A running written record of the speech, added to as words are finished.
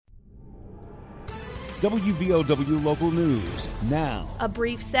WVOW Local News now. A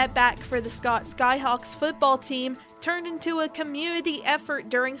brief setback for the Skykawks football team turned into a community effort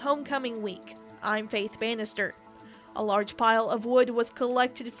during homecoming week. I'm Faith Bannister. A large pile of wood was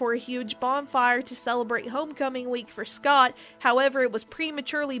collected for a huge bonfire to celebrate homecoming week for Scott. However, it was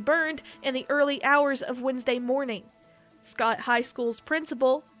prematurely burned in the early hours of Wednesday morning. Scott High School's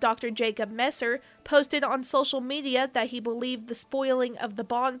principal, Dr. Jacob Messer, posted on social media that he believed the spoiling of the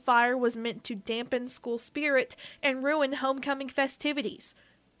bonfire was meant to dampen school spirit and ruin homecoming festivities.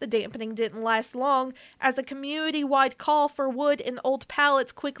 The dampening didn't last long, as a community-wide call for wood and old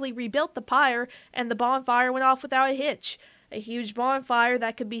pallets quickly rebuilt the pyre, and the bonfire went off without a hitch, a huge bonfire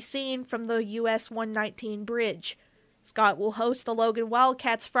that could be seen from the US 119 bridge. Scott will host the Logan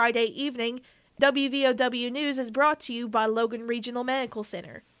Wildcats Friday evening. WVOW News is brought to you by Logan Regional Medical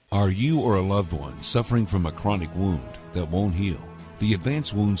Center. Are you or a loved one suffering from a chronic wound that won't heal? The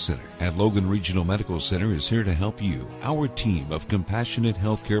Advanced Wound Center at Logan Regional Medical Center is here to help you. Our team of compassionate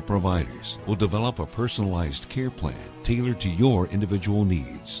healthcare providers will develop a personalized care plan tailored to your individual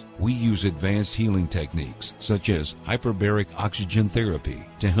needs. We use advanced healing techniques such as hyperbaric oxygen therapy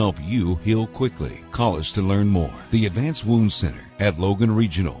to help you heal quickly. Call us to learn more. The Advanced Wound Center at Logan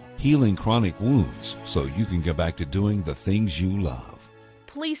Regional, healing chronic wounds so you can get back to doing the things you love.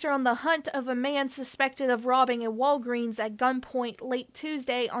 Police are on the hunt of a man suspected of robbing a Walgreens at Gunpoint late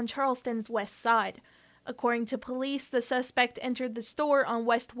Tuesday on Charleston's west side. According to police, the suspect entered the store on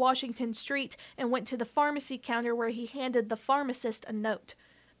West Washington Street and went to the pharmacy counter where he handed the pharmacist a note.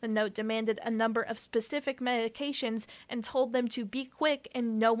 The note demanded a number of specific medications and told them to be quick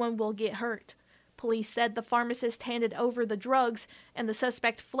and no one will get hurt. Police said the pharmacist handed over the drugs and the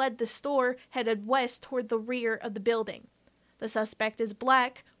suspect fled the store, headed west toward the rear of the building. The suspect is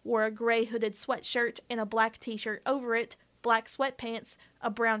black, wore a gray hooded sweatshirt and a black t-shirt over it, black sweatpants, a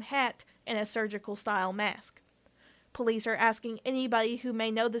brown hat, and a surgical-style mask. Police are asking anybody who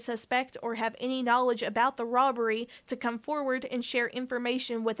may know the suspect or have any knowledge about the robbery to come forward and share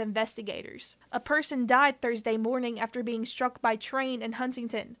information with investigators. A person died Thursday morning after being struck by train in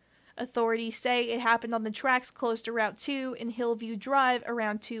Huntington. Authorities say it happened on the tracks close to Route 2 in Hillview Drive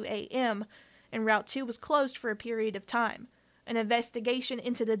around 2 a.m., and Route 2 was closed for a period of time. An investigation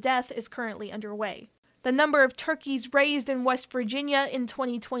into the death is currently underway. The number of turkeys raised in West Virginia in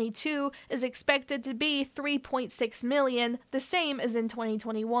 2022 is expected to be 3.6 million, the same as in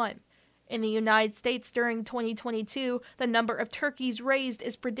 2021. In the United States during 2022, the number of turkeys raised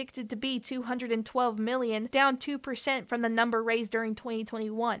is predicted to be 212 million, down 2% from the number raised during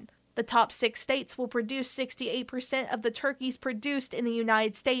 2021. The top 6 states will produce 68% of the turkeys produced in the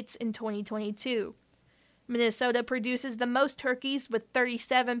United States in 2022. Minnesota produces the most turkeys with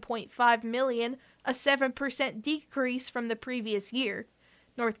 37.5 million, a 7% decrease from the previous year.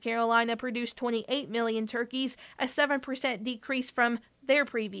 North Carolina produced 28 million turkeys, a 7% decrease from their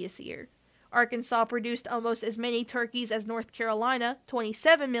previous year. Arkansas produced almost as many turkeys as North Carolina,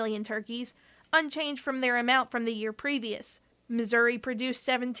 27 million turkeys, unchanged from their amount from the year previous. Missouri produced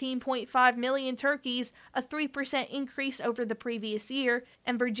 17.5 million turkeys, a 3% increase over the previous year,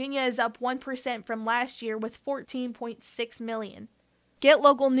 and Virginia is up 1% from last year with 14.6 million. Get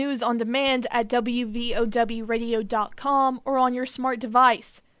local news on demand at WVOWradio.com or on your smart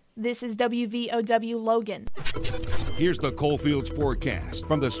device. This is WVOW Logan. Here's the Coalfields forecast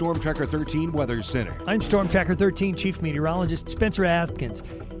from the Storm Tracker 13 Weather Center. I'm Storm Tracker 13 Chief Meteorologist Spencer Atkins.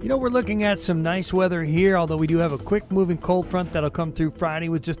 You know, we're looking at some nice weather here, although we do have a quick-moving cold front that'll come through Friday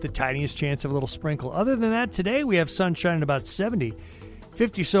with just the tiniest chance of a little sprinkle. Other than that, today we have sunshine at about 70,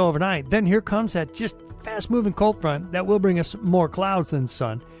 50 or so overnight. Then here comes that just fast-moving cold front that will bring us more clouds than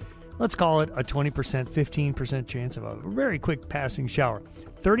sun. Let's call it a 20%, 15% chance of a very quick passing shower.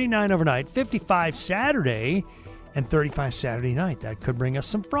 39 overnight, 55 Saturday, and 35 Saturday night. That could bring us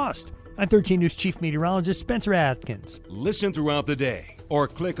some frost. I'm 13 News Chief Meteorologist Spencer Atkins. Listen throughout the day or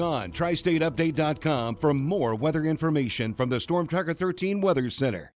click on tristateupdate.com for more weather information from the Storm Tracker 13 Weather Center.